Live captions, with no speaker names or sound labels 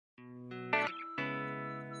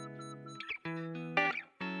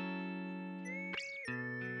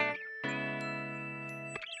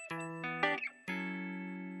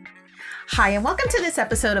Hi, and welcome to this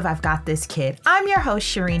episode of I've Got This Kid. I'm your host,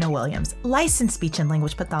 Sharina Williams, licensed speech and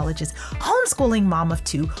language pathologist, homeschooling mom of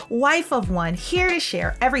two, wife of one, here to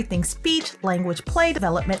share everything speech, language, play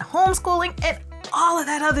development, homeschooling, and all of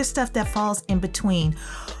that other stuff that falls in between.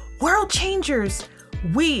 World changers,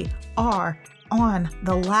 we are on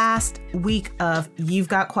the last week of You've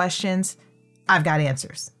Got Questions, I've Got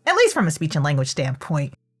Answers, at least from a speech and language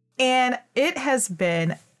standpoint. And it has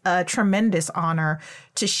been a tremendous honor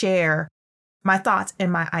to share my thoughts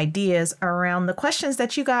and my ideas around the questions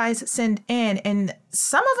that you guys send in. And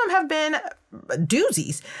some of them have been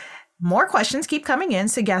doozies. More questions keep coming in.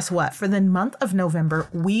 So guess what? For the month of November,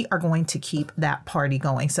 we are going to keep that party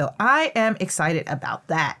going. So I am excited about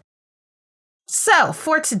that. So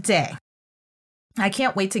for today, I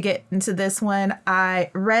can't wait to get into this one.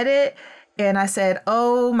 I read it and I said,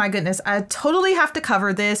 oh my goodness, I totally have to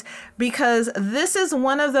cover this because this is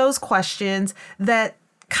one of those questions that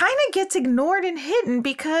kind of gets ignored and hidden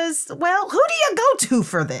because, well, who do you go to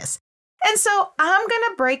for this? And so I'm going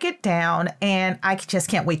to break it down and I just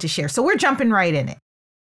can't wait to share. So we're jumping right in it.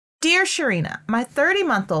 Dear Sharina, my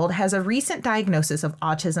 30-month-old has a recent diagnosis of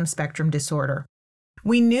autism spectrum disorder.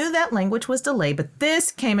 We knew that language was delayed, but this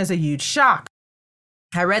came as a huge shock.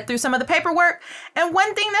 I read through some of the paperwork, and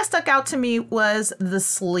one thing that stuck out to me was the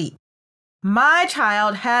sleep. My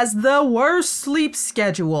child has the worst sleep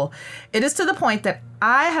schedule. It is to the point that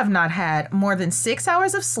I have not had more than 6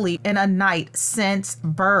 hours of sleep in a night since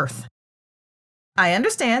birth. I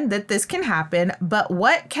understand that this can happen, but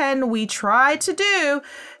what can we try to do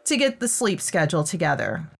to get the sleep schedule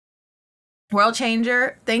together? World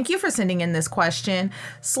Changer, thank you for sending in this question.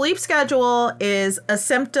 Sleep schedule is a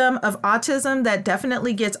symptom of autism that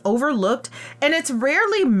definitely gets overlooked, and it's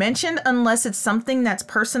rarely mentioned unless it's something that's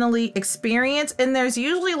personally experienced. And there's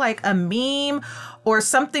usually like a meme or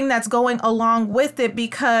something that's going along with it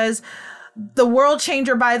because the world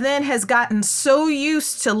changer by then has gotten so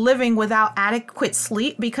used to living without adequate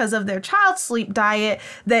sleep because of their child's sleep diet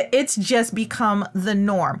that it's just become the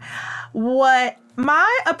norm. What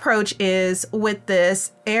my approach is with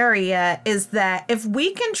this area is that if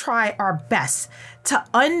we can try our best to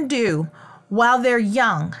undo while they're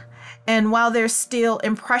young and while they're still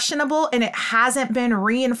impressionable and it hasn't been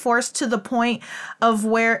reinforced to the point of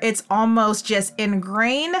where it's almost just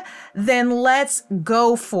ingrained, then let's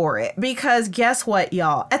go for it. Because guess what,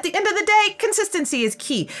 y'all? At the end of the day, consistency is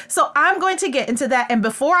key. So I'm going to get into that. And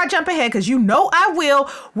before I jump ahead, because you know I will,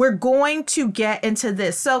 we're going to get into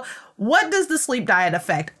this. So what does the sleep diet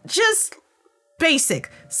affect? Just basic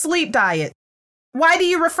sleep diet. Why do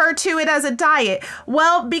you refer to it as a diet?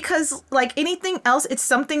 Well, because like anything else, it's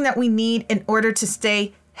something that we need in order to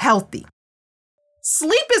stay healthy.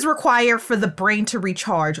 Sleep is required for the brain to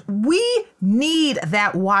recharge. We need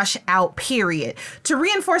that wash out period to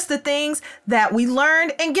reinforce the things that we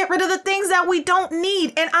learned and get rid of the things that we don't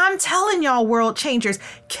need. And I'm telling y'all, world changers,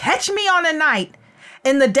 catch me on a night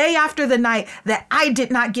and the day after the night that I did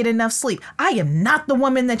not get enough sleep. I am not the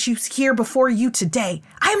woman that you hear before you today.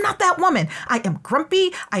 I am not that woman. I am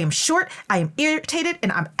grumpy, I am short, I am irritated,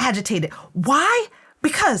 and I'm agitated. Why?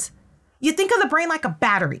 Because you think of the brain like a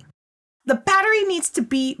battery. The battery needs to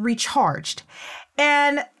be recharged.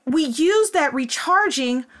 And we use that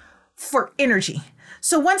recharging for energy.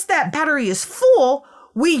 So once that battery is full,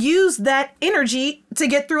 we use that energy to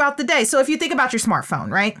get throughout the day. So if you think about your smartphone,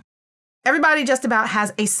 right? Everybody just about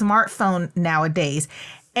has a smartphone nowadays.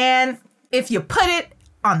 And if you put it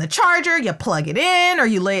on the charger, you plug it in, or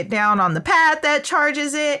you lay it down on the pad that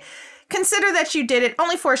charges it, consider that you did it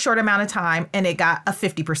only for a short amount of time and it got a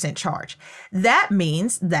 50% charge. That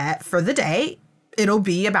means that for the day, it'll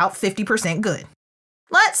be about 50% good.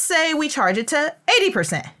 Let's say we charge it to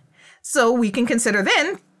 80%. So we can consider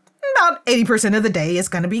then about 80% of the day is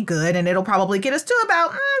going to be good, and it'll probably get us to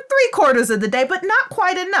about 3/4 of the day, but not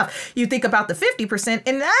quite enough. You think about the 50%,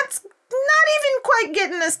 and that's not even quite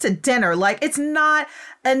getting us to dinner. Like, it's not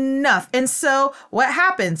enough. And so what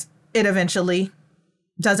happens? It eventually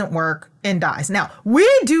doesn't work and dies. Now, we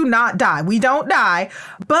do not die. We don't die,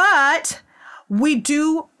 but we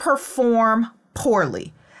do perform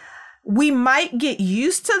poorly. We might get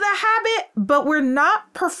used to the habit, but we're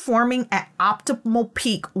not performing at optimal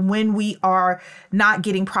peak when we are not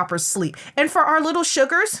getting proper sleep. And for our little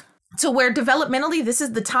sugars, to where developmentally, this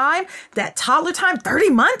is the time, that toddler time, 30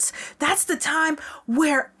 months, that's the time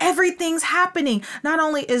where everything's happening. Not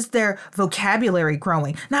only is their vocabulary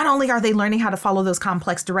growing, not only are they learning how to follow those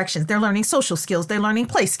complex directions, they're learning social skills, they're learning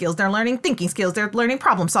play skills, they're learning thinking skills, they're learning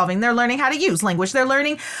problem solving, they're learning how to use language, they're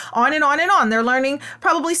learning on and on and on. They're learning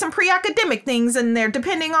probably some pre-academic things in there,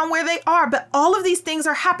 depending on where they are. But all of these things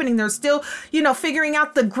are happening. They're still, figuring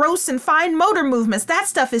out the gross and fine motor movements. That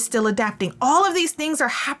stuff is still adapting. All of these things are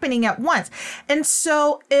happening at once. And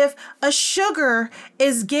so if a sugar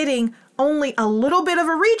is getting only a little bit of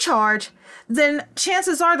a recharge, then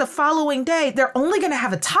chances are the following day, they're only going to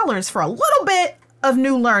have a tolerance for a little bit of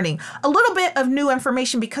new learning, a little bit of new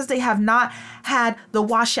information, because they have not had the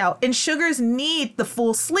washout. And sugars need the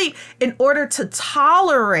full sleep in order to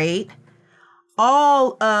tolerate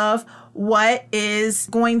all of what is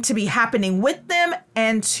going to be happening with them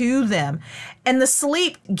and to them. And the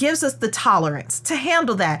sleep gives us the tolerance to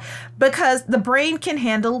handle that, because the brain can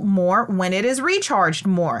handle more when it is recharged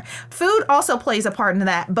more. Food also plays a part in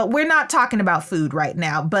that, but we're not talking about food right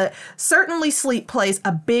now. But certainly sleep plays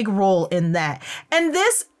a big role in that. And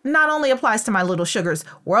this not only applies to my little sugars,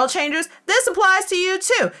 world changers, this applies to you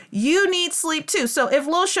too. You need sleep too. So if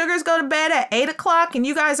little sugars go to bed at 8 o'clock and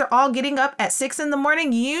you guys are all getting up at 6 in the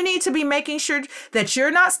morning, you need to be making sure that you're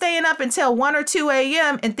not staying up until 1 or 2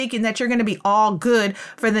 a.m. and thinking that you're going to be all good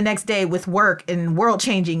for the next day with work and world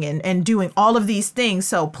changing and doing all of these things.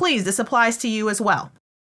 So please, this applies to you as well.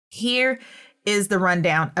 Here is the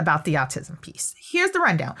rundown about the autism piece. Here's the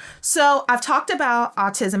rundown. So I've talked about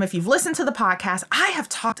autism. If you've listened to the podcast, I have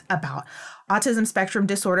talked about autism spectrum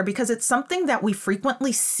disorder because it's something that we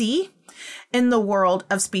frequently see in the world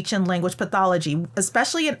of speech and language pathology,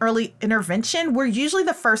 especially in early intervention. We're usually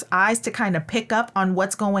the first eyes to kind of pick up on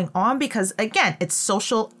what's going on because, again, it's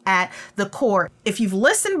social at the core. If you've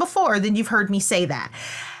listened before, then you've heard me say that.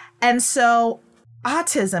 And so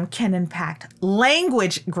autism can impact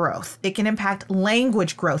language growth. It can impact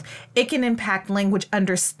language growth. It can impact language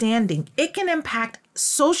understanding. It can impact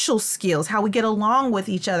social skills, how we get along with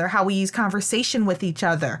each other, how we use conversation with each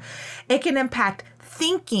other. It can impact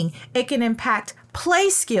thinking. It can impact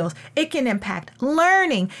play skills. It can impact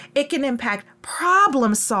learning. It can impact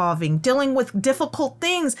problem solving, dealing with difficult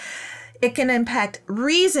things. It can impact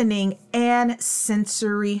reasoning and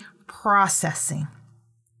sensory processing.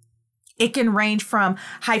 It can range from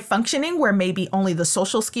high functioning, where maybe only the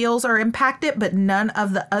social skills are impacted, but none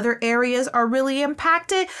of the other areas are really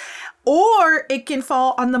impacted. Or it can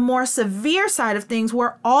fall on the more severe side of things,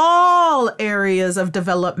 where all areas of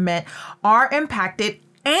development are impacted,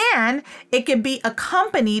 and it can be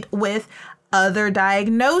accompanied with other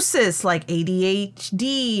diagnoses like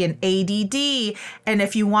ADHD and ADD. And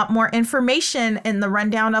if you want more information in the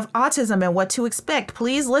rundown of autism and what to expect,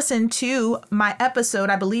 please listen to my episode.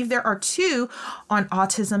 I believe there are 2 on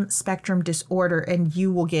autism spectrum disorder, and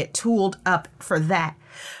you will get tooled up for that.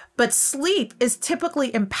 But sleep is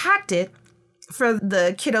typically impacted for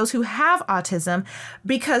the kiddos who have autism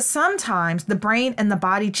because sometimes the brain and the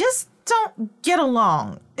body just don't get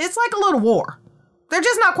along. It's like a little war. They're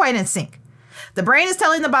just not quite in sync. The brain is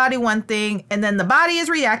telling the body one thing, and then the body is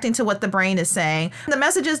reacting to what the brain is saying. The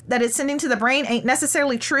messages that it's sending to the brain ain't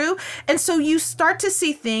necessarily true. And so you start to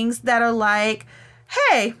see things that are like,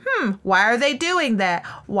 hey, why are they doing that?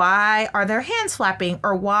 Why are their hands flapping?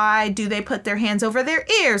 Or why do they put their hands over their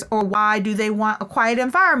ears? Or why do they want a quiet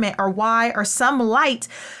environment? Or why are some lights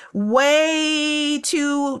way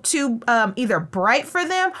too either bright for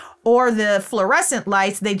them, or the fluorescent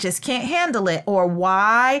lights, they just can't handle it? Or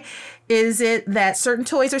why is it that certain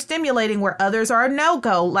toys are stimulating where others are a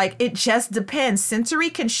no-go? Like, it just depends. Sensory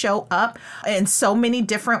can show up in so many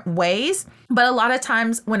different ways. But a lot of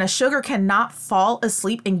times when a sugar cannot fall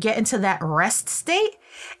asleep and get into that rest state,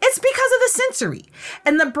 it's because of the sensory.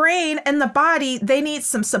 And the brain and the body, they need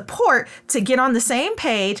some support to get on the same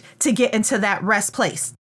page to get into that rest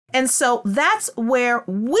place. And so that's where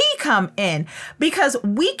we come in, because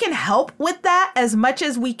we can help with that as much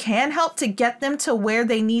as we can help to get them to where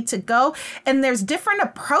they need to go. And there's different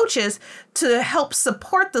approaches to help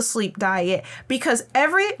support the sleep diet, because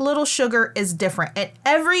every little sugar is different and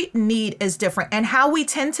every need is different. And how we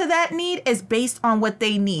tend to that need is based on what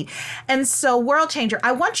they need. And so, World Changer,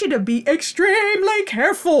 I want you to be extremely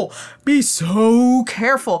careful. Be so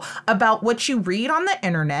careful about what you read on the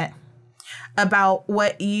internet, about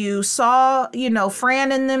what you saw,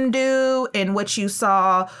 Fran and them do, and what you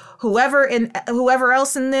saw whoever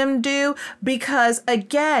else in them do, because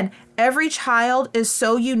again, every child is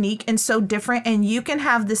so unique and so different, and you can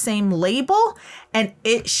have the same label and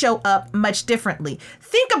it show up much differently.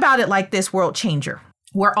 Think about it like this, World Changer.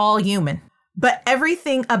 We're all human. but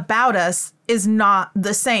everything about us is not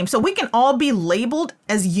the same. So we can all be labeled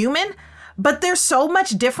as human, but there's so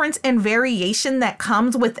much difference and variation that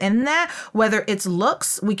comes within that, whether it's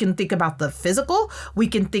looks, we can think about the physical, we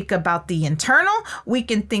can think about the internal, we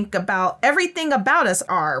can think about everything about us,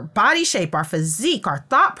 our body shape, our physique, our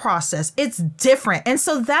thought process. It's different. And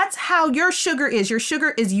so that's how your sugar is. Your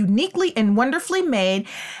sugar is uniquely and wonderfully made.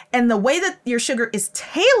 And the way that your sugar is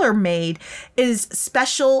tailor-made is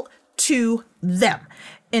special to them.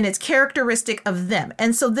 And it's characteristic of them.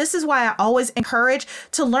 And so this is why I always encourage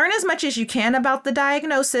to learn as much as you can about the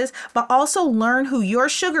diagnosis, but also learn who your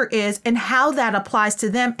sugar is and how that applies to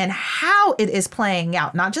them and how it is playing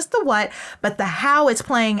out. Not just the what, but the how it's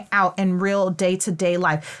playing out in real day-to-day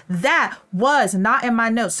life. That was not in my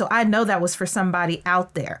notes, so I know that was for somebody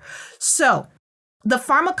out there. So the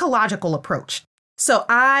pharmacological approach. So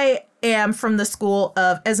I am from the school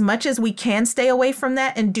of as much as we can stay away from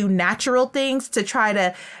that and do natural things to try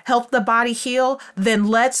to help the body heal, then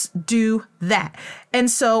let's do that. And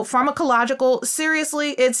so pharmacological,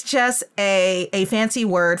 seriously, it's just a fancy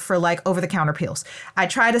word for like over-the-counter pills. I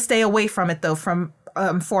try to stay away from it though, for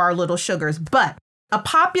our little sugars. But a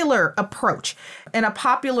popular approach and a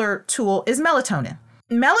popular tool is melatonin.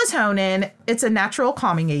 Melatonin, it's a natural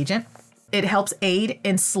calming agent. It helps aid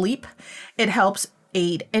in sleep. It helps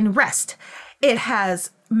aid in rest. It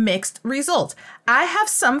has mixed results. I have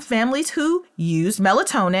some families who use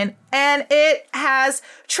melatonin and it has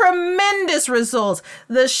tremendous results.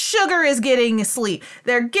 The sugar is getting sleep.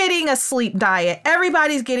 They're getting a sleep diet.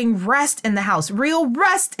 Everybody's getting rest in the house, real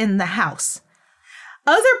rest in the house.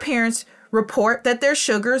 Other parents report that their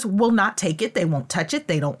sugars will not take it. They won't touch it.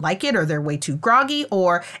 They don't like it, or they're way too groggy,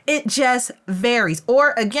 or it just varies.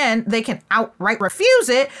 Or again, they can outright refuse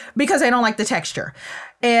it because they don't like the texture.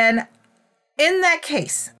 And in that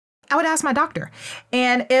case, I would ask my doctor.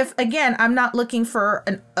 And if, again, I'm not looking for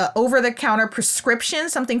an over-the-counter prescription,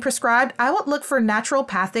 something prescribed, I would look for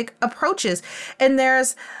naturopathic approaches. And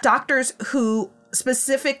there's doctors who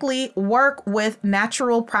specifically work with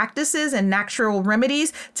natural practices and natural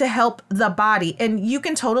remedies to help the body. And you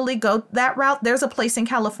can totally go that route. There's a place in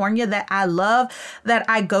California that I love that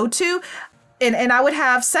I go to. And I would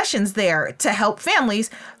have sessions there to help families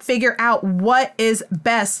figure out what is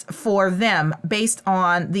best for them based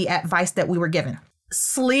on the advice that we were given.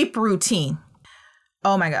 Sleep routine.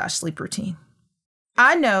 Oh my gosh, sleep routine.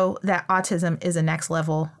 I know that autism is a next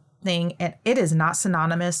level thing, and it is not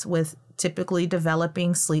synonymous with typically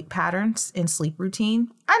developing sleep patterns and sleep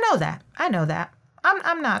routine. I know that.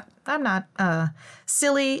 I'm not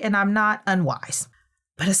silly, and I'm not unwise.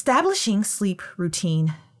 But establishing sleep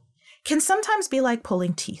routine can sometimes be like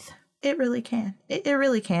pulling teeth. It really can. It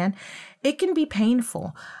really can. It can be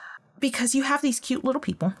painful because you have these cute little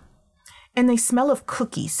people and they smell of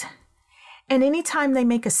cookies. And anytime they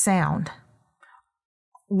make a sound,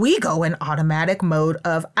 we go in automatic mode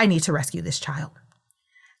of, I need to rescue this child.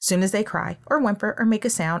 Soon as they cry or whimper or make a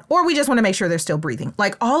sound, or we just want to make sure they're still breathing.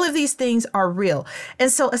 Like, all of these things are real. And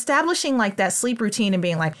so establishing like that sleep routine and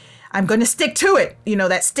being like, I'm going to stick to it,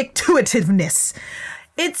 that stick-to-itiveness.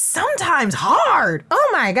 It's sometimes hard. Oh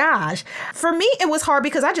my gosh. For me, it was hard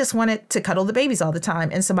because I just wanted to cuddle the babies all the time.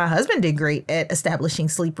 And so my husband did great at establishing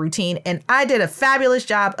sleep routine, and I did a fabulous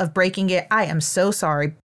job of breaking it. I am so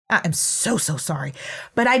sorry. I am so sorry.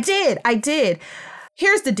 But I did.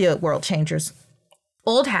 Here's the deal, world changers.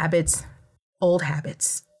 Old habits.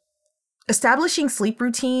 Establishing sleep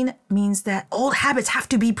routine means that old habits have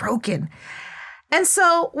to be broken. And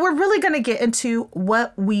so we're really going to get into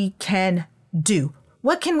what we can do.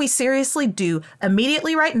 What can we seriously do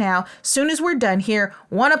immediately right now? Soon as we're done here,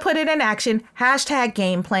 want to put it in action,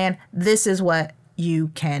 #game plan. This is what you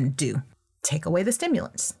can do. Take away the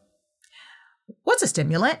stimulants. What's a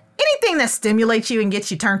stimulant? Anything that stimulates you and gets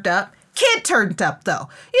you turned up. Kid turned up, though.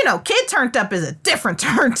 Kid turned up is a different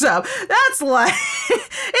turned up. That's like,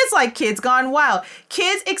 it's like kids gone wild.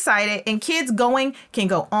 Kids excited and kids going can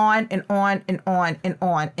go on and on and on and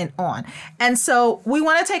on and on. And so we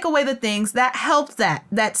want to take away the things that help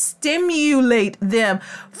that stimulate them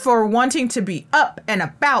for wanting to be up and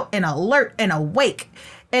about and alert and awake.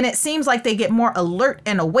 And it seems like they get more alert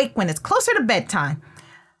and awake when it's closer to bedtime.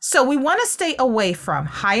 So we want to stay away from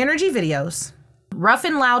high energy videos, rough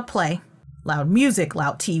and loud play, loud music,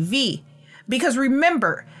 loud TV. Because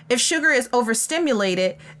remember, if sugar is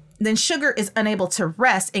overstimulated, then sugar is unable to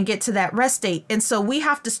rest and get to that rest state. And so we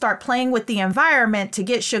have to start playing with the environment to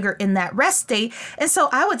get sugar in that rest state. And so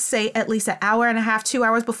I would say at least an hour and a half, 2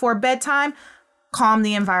 hours before bedtime, calm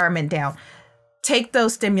the environment down. Take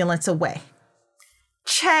those stimulants away.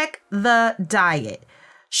 Check the diet.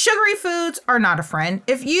 Sugary foods are not a friend.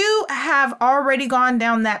 If you have already gone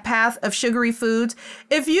down that path of sugary foods,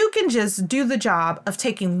 if you can just do the job of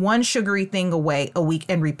taking one sugary thing away a week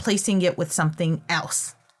and replacing it with something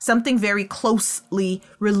else, something very closely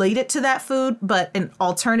related to that food, but an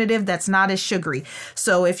alternative that's not as sugary.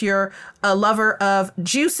 So if you're a lover of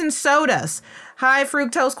juice and sodas, high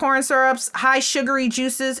fructose corn syrups, high sugary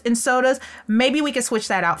juices and sodas, maybe we can switch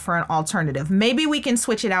that out for an alternative. Maybe we can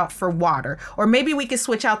switch it out for water, or maybe we can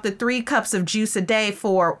switch out the 3 cups of juice a day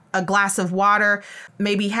for a glass of water,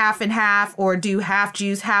 maybe half and half, or do half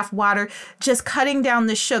juice, half water, just cutting down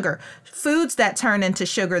the sugar. Foods that turn into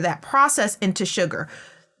sugar, that process into sugar.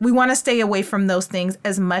 We want to stay away from those things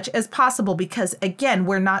as much as possible because, again,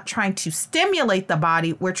 we're not trying to stimulate the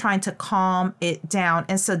body. We're trying to calm it down.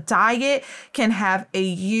 And so diet can have a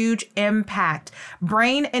huge impact.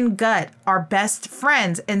 Brain and gut are best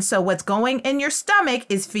friends. And so what's going in your stomach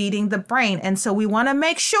is feeding the brain. And so we want to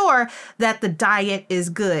make sure that the diet is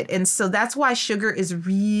good. And so that's why sugar is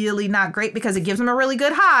really not great, because it gives them a really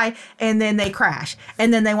good high and then they crash.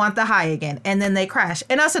 And then they want the high again and then they crash.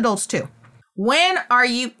 And us adults too. When are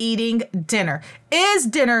you eating dinner? Is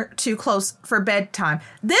dinner too close for bedtime?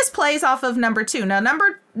 This plays off of number 2. Now,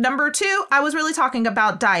 number 2, I was really talking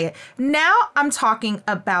about diet. Now I'm talking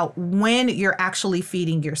about when you're actually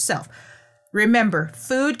feeding yourself. Remember,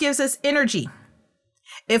 food gives us energy.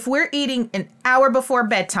 If we're eating an hour before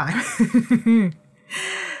bedtime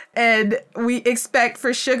and we expect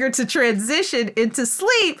for sugar to transition into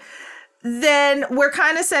sleep, then we're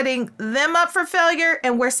kind of setting them up for failure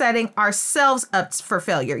and we're setting ourselves up for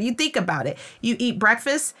failure. You think about it. You eat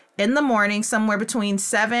breakfast in the morning, somewhere between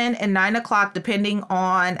 7 and 9 o'clock, depending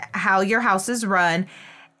on how your house is run.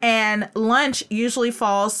 And lunch usually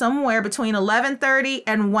falls somewhere between 11:30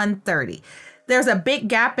 and 1:30. There's a big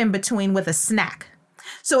gap in between with a snack.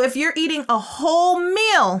 So if you're eating a whole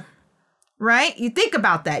meal, right? You think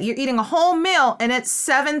about that. You're eating a whole meal and it's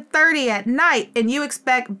 7:30 at night and you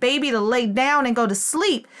expect baby to lay down and go to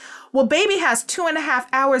sleep. Well, baby has 2.5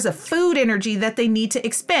 hours of food energy that they need to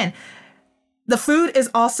expend. The food is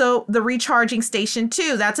also the recharging station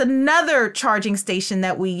too. That's another charging station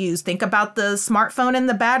that we use. Think about the smartphone and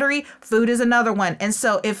the battery. Food is another one. And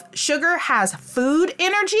so if sugar has food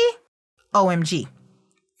energy, OMG.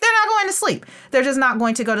 They're not going to sleep. They're just not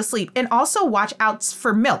going to go to sleep. And also watch out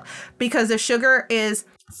for milk, because if sugar is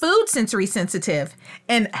food sensory sensitive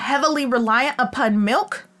and heavily reliant upon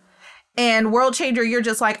milk, and World Changer, you're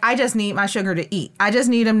just like, I just need my sugar to eat. I just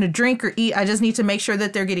need them to drink or eat. I just need to make sure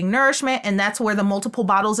that they're getting nourishment. And that's where the multiple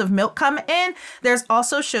bottles of milk come in. There's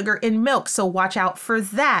also sugar in milk. So watch out for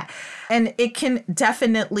that. And it can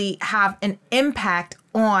definitely have an impact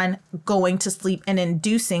on going to sleep and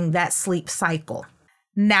inducing that sleep cycle.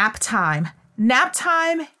 Nap time. Nap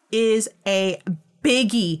time is a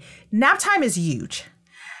biggie. Nap time is huge.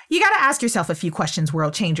 You got to ask yourself a few questions,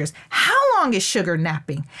 World Changers. How long is sugar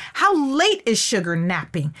napping? How late is sugar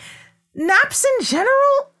napping? Naps in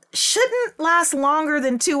general shouldn't last longer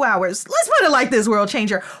than 2 hours. Let's put it like this, World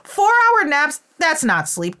Changer. 4-hour naps, that's not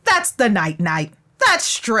sleep. That's the night-night. That's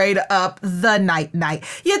straight up the night-night.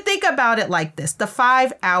 You think about it like this, the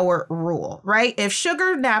 5-hour rule, right? If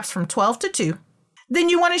sugar naps from 12 to 2, then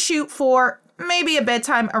you want to shoot for maybe a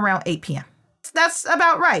bedtime around 8 p.m. That's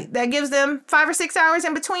about right. That gives them 5 or 6 hours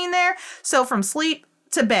in between there. So from sleep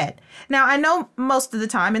to bed. Now, I know most of the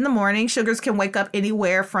time in the morning, sugars can wake up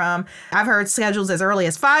anywhere from, I've heard schedules as early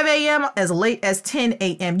as 5 a.m., as late as 10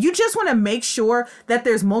 a.m. You just want to make sure that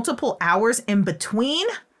there's multiple hours in between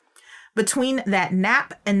that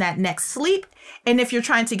nap and that next sleep. And if you're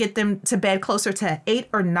trying to get them to bed closer to 8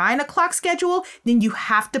 or 9 o'clock schedule, then you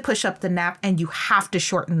have to push up the nap and you have to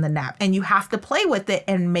shorten the nap and you have to play with it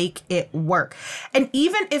and make it work. And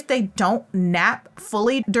even if they don't nap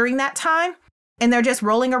fully during that time and they're just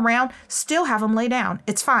rolling around, still have them lay down.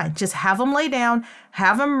 It's fine. Just have them lay down,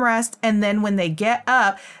 have them rest. And then when they get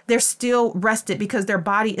up, they're still rested because their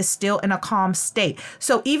body is still in a calm state.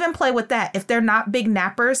 So even play with that. If they're not big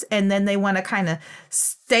nappers and then they want to kind of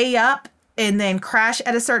stay up and then crash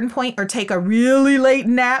at a certain point or take a really late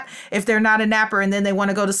nap, if they're not a napper and then they want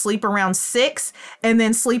to go to sleep around 6 and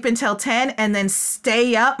then sleep until 10 and then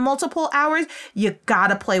stay up multiple hours, you got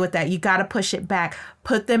to play with that. You got to push it back,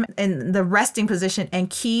 put them in the resting position and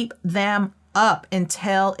keep them up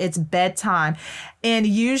until it's bedtime. And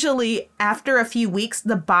usually after a few weeks,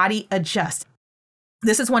 the body adjusts.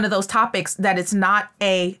 This is one of those topics that it's not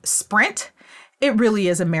a sprint. It really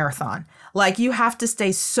is a marathon. Like, you have to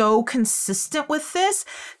stay so consistent with this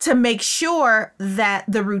to make sure that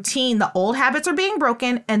the routine, the old habits are being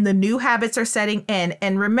broken and the new habits are setting in.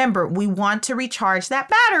 And remember, we want to recharge that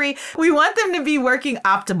battery. We want them to be working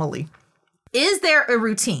optimally. Is there a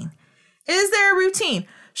routine? Is there a routine?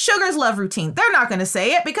 Sugars love routine. They're not going to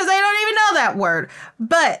say it because they don't even know that word,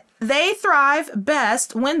 but they thrive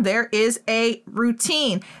best when there is a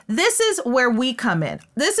routine. This is where we come in.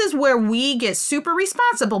 This is where we get super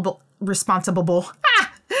responsible.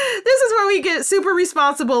 This is where we get super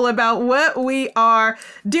responsible about what we are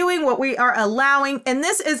doing, what we are allowing. And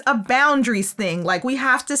this is a boundaries thing. Like, we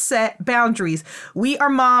have to set boundaries. We are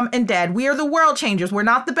mom and dad. We are the world changers. We're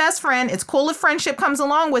not the best friend. It's cool if friendship comes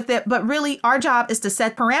along with it. But really, our job is to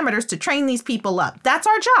set parameters to train these people up. That's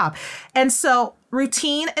our job. And so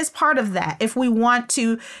routine is part of that if we want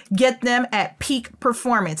to get them at peak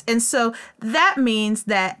performance. And so that means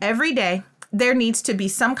that every day, there needs to be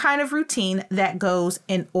some kind of routine that goes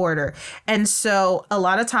in order. And so a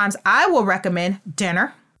lot of times I will recommend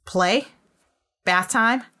dinner, play, bath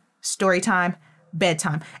time, story time,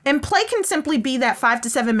 bedtime. And play can simply be that 5 to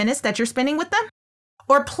 7 minutes that you're spending with them.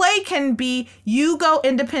 Or play can be you go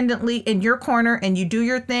independently in your corner and you do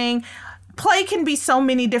your thing. Play can be so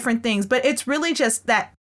many different things, but it's really just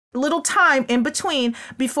that little time in between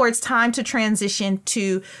before it's time to transition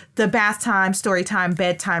to the bath time, story time,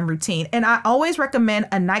 bedtime routine. And I always recommend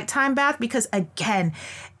a nighttime bath because, again,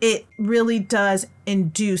 it really does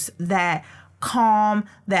induce that calm,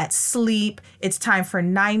 that sleep. It's time for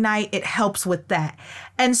night-night. It helps with that.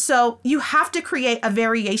 And so you have to create a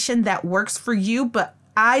variation that works for you. But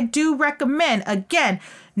I do recommend, again,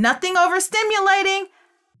 nothing overstimulating.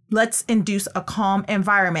 Let's induce a calm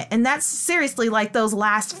environment. And that's seriously like those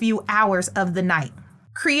last few hours of the night.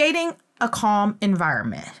 Creating a calm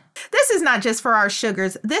environment. This is not just for our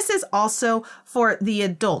sugars. This is also for the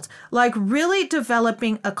adult. Like, really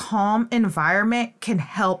developing a calm environment can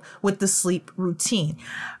help with the sleep routine.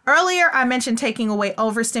 Earlier, I mentioned taking away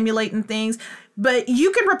overstimulating things, but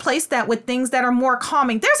you can replace that with things that are more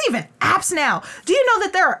calming. There's even apps now. Do you know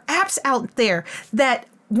that there are apps out there that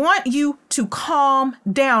want you to calm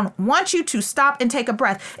down, want you to stop and take a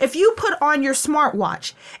breath? If you put on your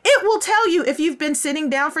smartwatch, it will tell you if you've been sitting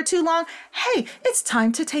down for too long, hey, it's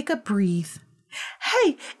time to take a breathe.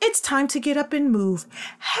 Hey, it's time to get up and move.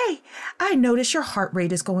 Hey, I notice your heart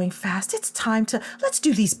rate is going fast. It's time to, let's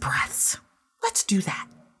do these breaths. Let's do that.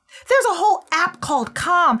 There's a whole app called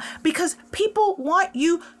Calm because people want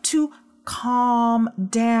you to calm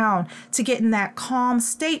down, to get in that calm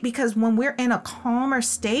state, because when we're in a calmer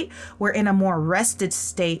state, we're in a more rested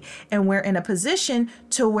state and we're in a position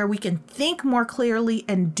to where we can think more clearly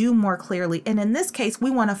and do more clearly. And in this case,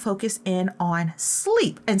 we want to focus in on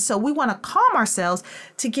sleep. And so we want to calm ourselves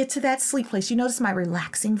to get to that sleep place. You notice my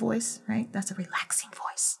relaxing voice, right? That's a relaxing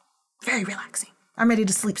voice. Very relaxing. I'm ready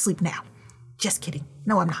to sleep now. Just kidding.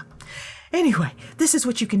 No, I'm not. Anyway, this is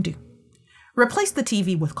what you can do. Replace the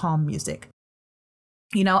TV with calm music.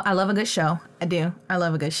 You know, I love a good show. I do. I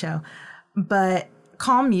love a good show. But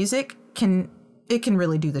calm music can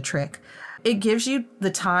really do the trick. It gives you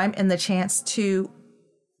the time and the chance to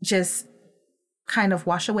just kind of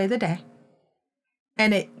wash away the day.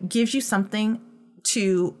 And it gives you something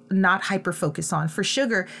to not hyper focus on. For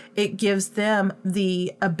sugar, it gives them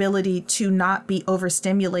the ability to not be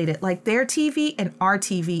overstimulated. Like, their TV and our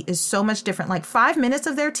TV is so much different. Like, 5 minutes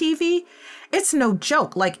of their TV, it's no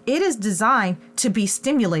joke. Like, it is designed to be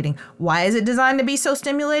stimulating. Why is it designed to be so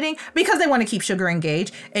stimulating? Because they want to keep sugar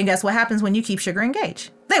engaged. And guess what happens when you keep sugar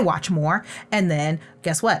engaged? They watch more. And then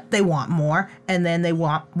guess what? They want more. And then they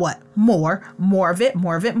want what? More of it,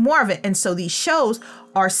 more of it, more of it. And so these shows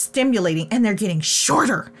are stimulating and they're getting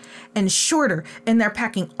shorter and shorter. And they're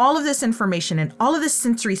packing all of this information and all of this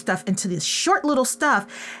sensory stuff into this short little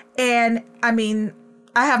stuff. And I mean,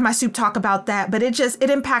 I have my soup talk about that, but it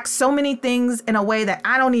impacts so many things in a way that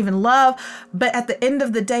I don't even love. But at the end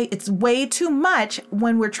of the day, it's way too much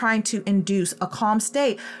when we're trying to induce a calm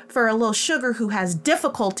state for a little sugar who has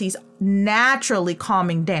difficulties naturally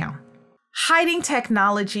calming down. Hiding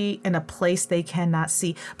technology in a place they cannot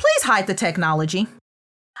see. Please hide the technology.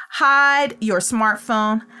 Hide your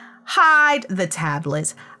smartphone. Hide the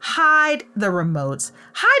tablets, hide the remotes,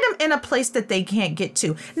 hide them in a place that they can't get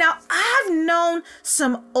to. Now, I've known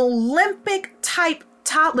some Olympic type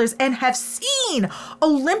toddlers and have seen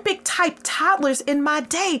Olympic type toddlers in my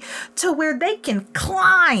day to where they can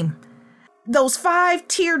climb those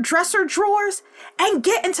 5-tier dresser drawers and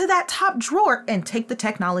get into that top drawer and take the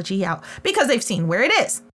technology out because they've seen where it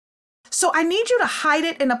is. So I need you to hide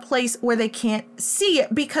it in a place where they can't see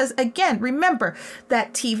it, because again, remember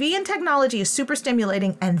that TV and technology is super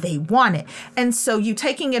stimulating and they want it. And so you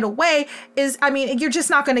taking it away is, I mean, you're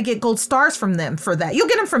just not going to get gold stars from them for that. You'll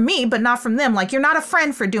get them from me, but not from them. Like, you're not a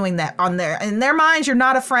friend for doing that in their minds. You're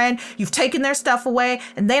not a friend. You've taken their stuff away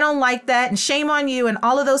and they don't like that, and shame on you and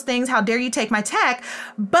all of those things. How dare you take my tech?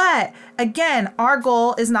 But again, our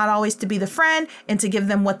goal is not always to be the friend and to give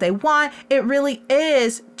them what they want. It really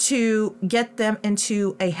is to get them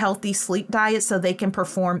into a healthy sleep diet so they can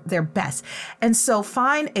perform their best. And so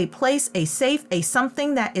find a place, a safe, a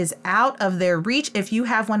something that is out of their reach. If you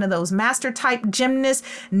have one of those master type gymnast,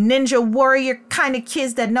 ninja warrior kind of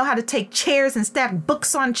kids that know how to take chairs and stack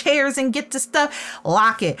books on chairs and get to stuff,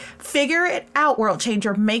 lock it. Figure it out, World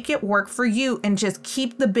Changer. Make it work for you, and just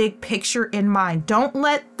keep the big picture in mind. Don't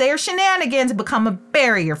let their shenanigans become a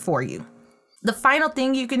barrier for you. The final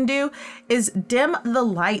thing you can do is dim the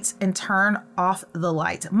lights and turn off the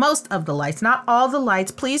lights. Most of the lights, not all the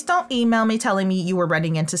lights. Please don't email me telling me you were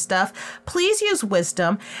running into stuff. Please use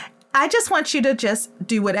wisdom. I just want you to just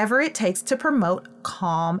do whatever it takes to promote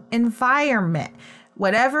calm environment.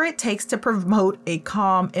 Whatever it takes to promote a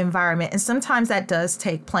calm environment. And sometimes that does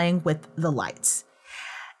take playing with the lights.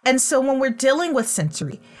 And so when we're dealing with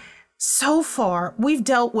sensory, so far we've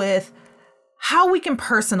dealt with how we can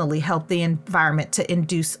personally help the environment to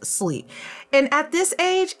induce sleep. And at this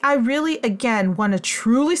age, I really, again, want to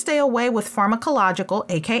truly stay away with pharmacological,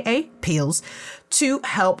 aka pills, to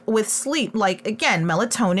help with sleep. Like, again,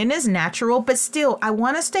 melatonin is natural, but still, I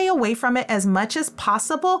want to stay away from it as much as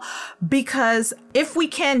possible, because if we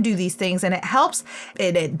can do these things and it helps,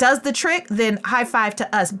 it does the trick, then high five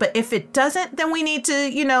to us. But if it doesn't, then we need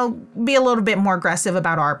to, be a little bit more aggressive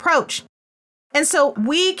about our approach. And so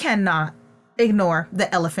we cannot ignore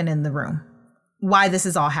the elephant in the room. Why this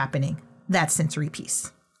is all happening. That sensory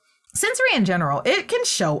piece. Sensory in general, it can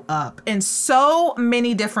show up in so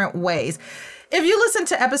many different ways. If you listen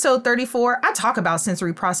to episode 34, I talk about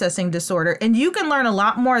sensory processing disorder, and you can learn a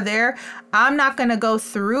lot more there. I'm not going to go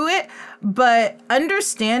through it, but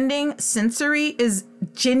understanding sensory is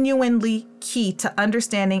genuinely key to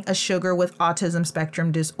understanding a sugar with autism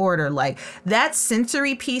spectrum disorder. Like, that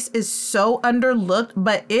sensory piece is so underlooked,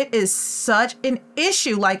 but it is such an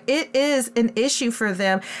issue. Like, it is an issue for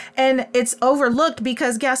them, and it's overlooked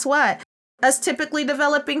because guess what? Us typically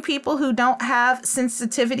developing people who don't have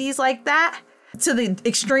sensitivities like that, to the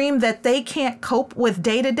extreme that they can't cope with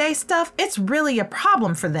day-to-day stuff, it's really a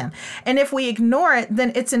problem for them. And if we ignore it,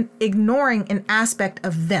 then it's ignoring an aspect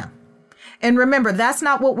of them. And remember, that's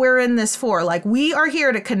not what we're in this for. Like, we are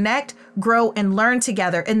here to connect, grow, and learn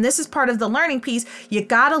together. And this is part of the learning piece. You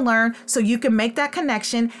gotta learn so you can make that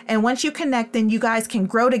connection. And once you connect, then you guys can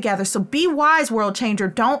grow together. So be wise, World Changer.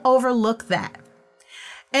 Don't overlook that.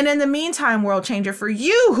 And in the meantime, World Changer, for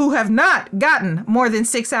you who have not gotten more than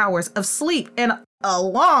 6 hours of sleep in a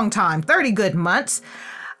long time, 30 good months,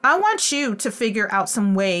 I want you to figure out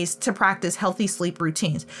some ways to practice healthy sleep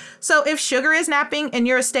routines. So if Sugar is napping and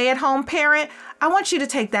you're a stay-at-home parent, I want you to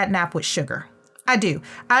take that nap with Sugar. I do.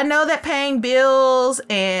 I know that paying bills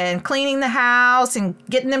and cleaning the house and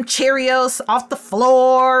getting them Cheerios off the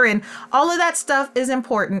floor and all of that stuff is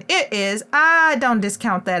important. It is. I don't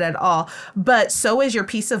discount that at all. But so is your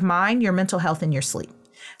peace of mind, your mental health, and your sleep.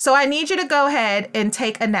 So I need you to go ahead and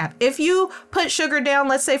take a nap. If you put Sugar down,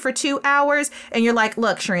 let's say for 2 hours, and you're like,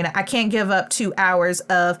 look, Sharina, I can't give up 2 hours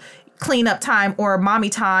of cleanup time or mommy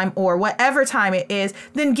time or whatever time it is,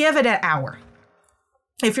 then give it an hour.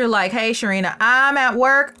 If you're like, hey, Sharina, I'm at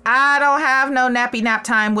work. I don't have no nappy nap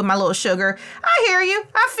time with my little Sugar. I hear you.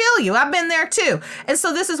 I feel you. I've been there too. And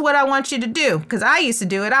so this is what I want you to do, because I used to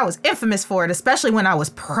do it. I was infamous for it, especially when I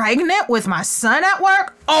was pregnant with my son at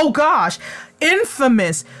work. Oh, gosh.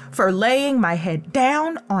 Infamous for laying my head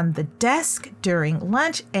down on the desk during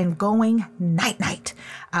lunch and going night-night.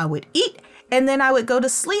 I would eat, and then I would go to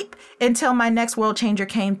sleep until my next World Changer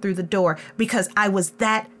came through the door, because I was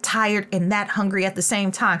that tired and that hungry at the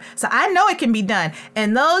same time. So I know it can be done.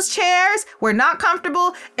 And those chairs were not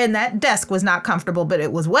comfortable and that desk was not comfortable, but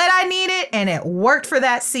it was what I needed and it worked for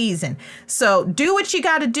that season. So do what you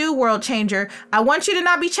got to do, World Changer. I want you to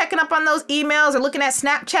not be checking up on those emails or looking at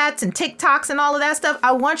Snapchats and TikToks and all of that stuff.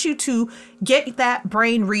 I want you to get that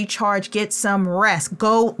brain recharge, get some rest,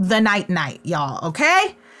 go the night-night, y'all.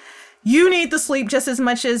 Okay? You need the sleep just as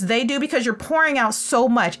much as they do, because you're pouring out so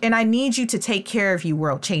much, and I need you to take care of you,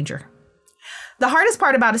 World Changer. The hardest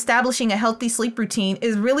part about establishing a healthy sleep routine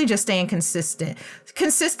is really just staying consistent.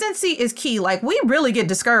 Consistency is key. Like, we really get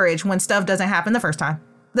discouraged when stuff doesn't happen the first time.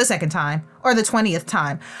 the second time or the 20th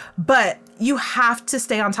time. But you have to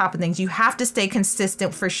stay on top of things. You have to stay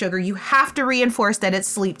consistent for sugar. You have to reinforce that it's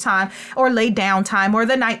sleep time or lay down time or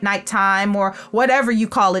the night time or whatever you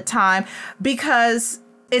call it time, because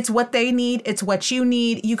it's what they need. It's what you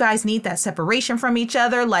need. You guys need that separation from each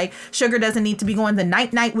other. Like, sugar doesn't need to be going the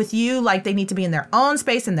night with you. Like, they need to be in their own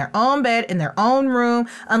space, in their own bed, in their own room,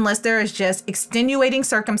 unless there is just extenuating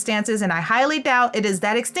circumstances. And I highly doubt it is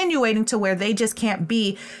that extenuating to where they just can't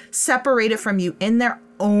be separated from you in their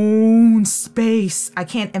own space. I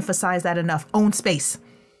can't emphasize that enough. Own space.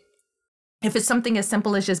 If it's something as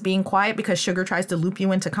simple as just being quiet because sugar tries to loop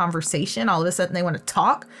you into conversation, all of a sudden they want to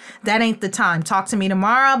talk, that ain't the time. Talk to me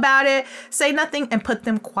tomorrow about it, say nothing, and put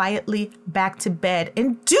them quietly back to bed.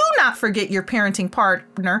 And do not forget your parenting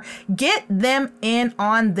partner. Get them in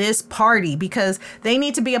on this party because they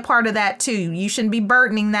need to be a part of that too. You shouldn't be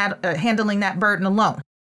handling that burden alone.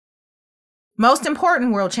 Most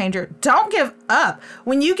important, world changer, don't give up.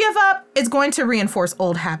 When you give up, it's going to reinforce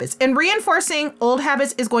old habits. And reinforcing old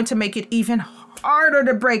habits is going to make it even harder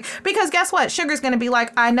to break. Because guess what? Sugar's going to be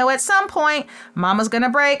like, I know at some point, mama's going to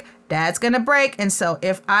break, dad's going to break. And so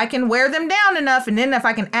if I can wear them down enough, and then if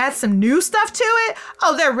I can add some new stuff to it,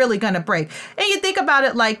 oh, they're really going to break. And you think about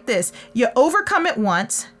it like this. You overcome it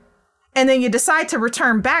once, and then you decide to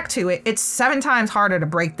return back to it, it's 7 times harder to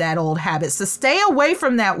break that old habit. So stay away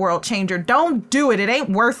from that, world changer. Don't do it. It ain't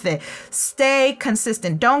worth it. Stay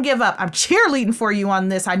consistent. Don't give up. I'm cheerleading for you on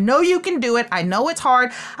this. I know you can do it. I know it's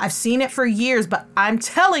hard. I've seen it for years, but I'm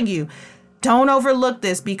telling you, don't overlook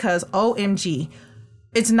this because OMG,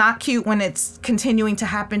 it's not cute when it's continuing to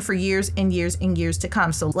happen for years and years and years to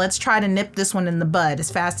come. So let's try to nip this one in the bud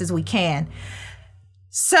as fast as we can.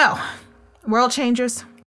 So, world changers,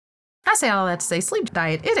 I say all that to say sleep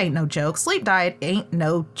diet, it ain't no joke. Sleep diet ain't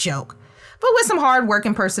no joke. But with some hard work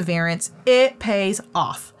and perseverance, it pays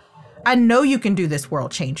off. I know you can do this,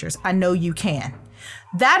 world changers. I know you can.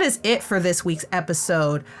 That is it for this week's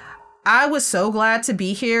episode. I was so glad to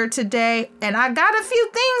be here today, and I got a few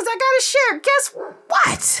things I gotta share. Guess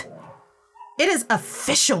what? It is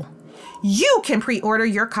official. You can pre-order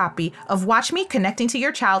your copy of Watch Me Connecting to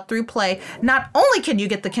Your Child Through Play. Not only can you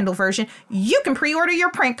get the Kindle version, you can pre-order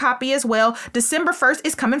your print copy as well. December 1st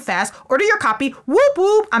is coming fast. Order your copy. Whoop,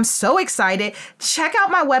 whoop. I'm so excited. Check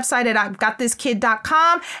out my website at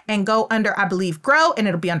I'veGotThisKid.com and go under, I believe, Grow, and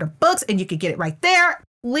it'll be under books, and you can get it right there.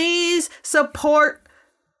 Please support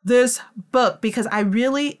this book because I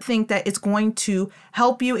really think that it's going to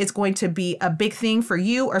help you. It's going to be a big thing for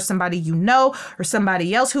you or somebody you know or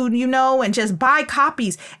somebody else who you know, and just buy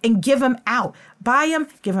copies and give them out. Buy them,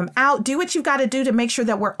 give them out. Do what you've got to do to make sure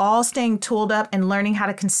that we're all staying tooled up and learning how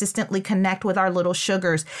to consistently connect with our little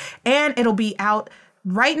sugars. And it'll be out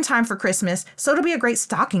right in time for Christmas, so it'll be a great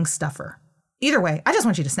stocking stuffer. Either way, I just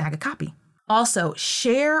want you to snag a copy. Also,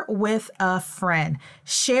 share with a friend.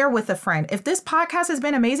 Share with a friend. If this podcast has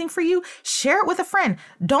been amazing for you, share it with a friend.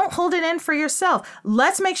 Don't hold it in for yourself.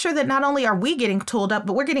 Let's make sure that not only are we getting tooled up,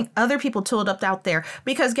 but we're getting other people tooled up out there.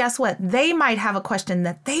 Because guess what? They might have a question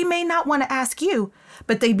that they may not want to ask you,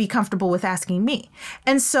 but they'd be comfortable with asking me.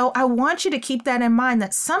 And so I want you to keep that in mind,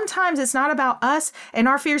 that sometimes it's not about us and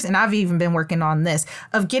our fears. And I've even been working on this,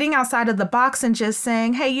 of getting outside of the box and just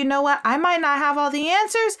saying, hey, you know what? I might not have all the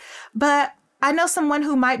answers, but I know someone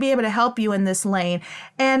who might be able to help you in this lane.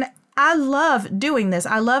 And I love doing this.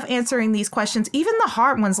 I love answering these questions, even the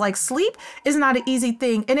hard ones. Like, sleep is not an easy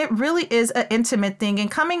thing, and it really is an intimate thing.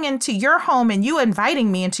 And coming into your home and you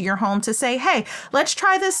inviting me into your home to say, hey, let's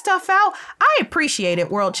try this stuff out. I appreciate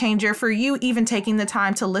it, world changer, for you even taking the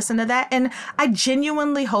time to listen to that. And I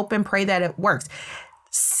genuinely hope and pray that it works.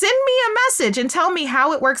 Send me a message and tell me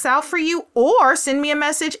how it works out for you, or send me a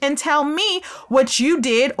message and tell me what you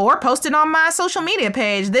did, or post it on my social media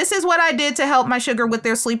page. This is what I did to help my sugar with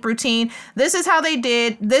their sleep routine. This is how they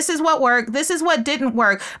did. This is what worked. This is what didn't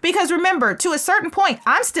work. Because remember, to a certain point,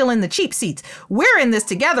 I'm still in the cheap seats. We're in this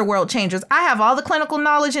together, world changers. I have all the clinical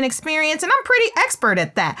knowledge and experience, and I'm pretty expert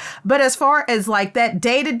at that. But as far as like that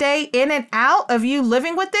day-to-day in and out of you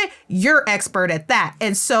living with it, you're expert at that.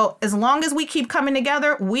 And so as long as we keep coming together,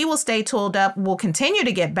 we will stay tooled up. We'll continue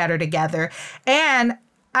to get better together. And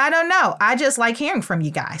I don't know. I just like hearing from you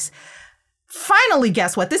guys. Finally,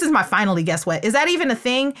 guess what? This is my finally guess what. Is that even a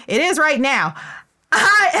thing? It is right now.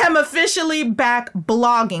 I am officially back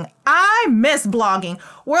blogging. I miss blogging.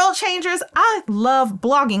 World changers, I love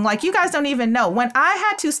blogging. Like, you guys don't even know. When I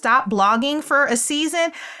had to stop blogging for a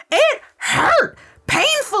season, it hurt.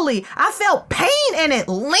 painfully. I felt pain and it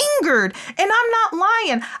lingered. And I'm not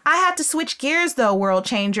lying. I had to switch gears though, World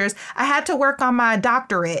Changers. I had to work on my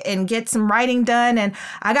doctorate and get some writing done. And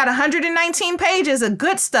I got 119 pages of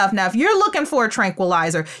good stuff. Now, if you're looking for a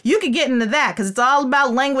tranquilizer, you could get into that because it's all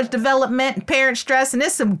about language development and parent stress. And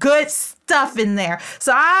there's some good stuff in there.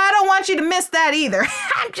 So I don't want you to miss that either.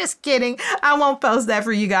 I'm just kidding. I won't post that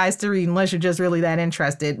for you guys to read unless you're just really that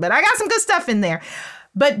interested. But I got some good stuff in there.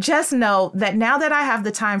 But just know that now that I have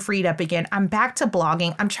the time freed up again, I'm back to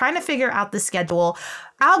blogging. I'm trying to figure out the schedule.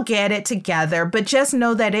 I'll get it together, but just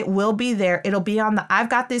know that it will be there. It'll be on the I've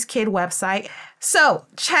Got This Kid website. So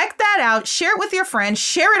check that out. Share it with your friends.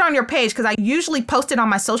 Share it on your page because I usually post it on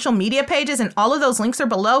my social media pages and all of those links are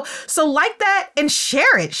below. So like that and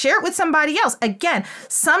share it. Share it with somebody else. Again,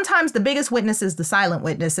 sometimes the biggest witness is the silent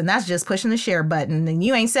witness, and that's just pushing the share button and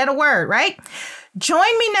you ain't said a word, right?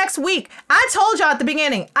 Join me next week. I told y'all at the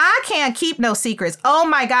beginning, I can't keep no secrets. Oh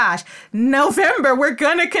my gosh. November, we're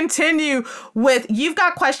going to continue with You've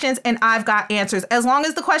Got Questions and I've Got Answers. As long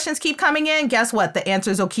as the questions keep coming in, guess what? The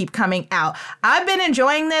answers will keep coming out. I've been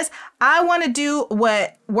enjoying this. I want to do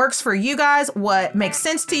what works for you guys, what makes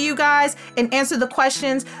sense to you guys, and answer the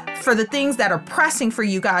questions for the things that are pressing for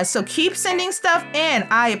you guys. So keep sending stuff in.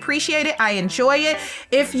 I appreciate it. I enjoy it.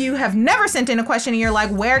 If you have never sent in a question and you're like,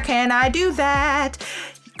 where can I do that?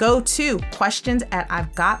 Go to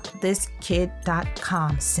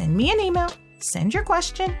questions@I'veGotThisKid.com. Send me an email. Send your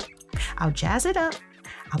question. I'll jazz it up.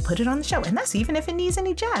 I'll put it on the show. And that's even if it needs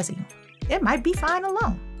any jazzing. It might be fine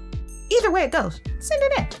alone. Either way it goes, send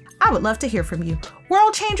it in. I would love to hear from you.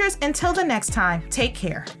 World Changers, until the next time, take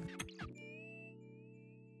care.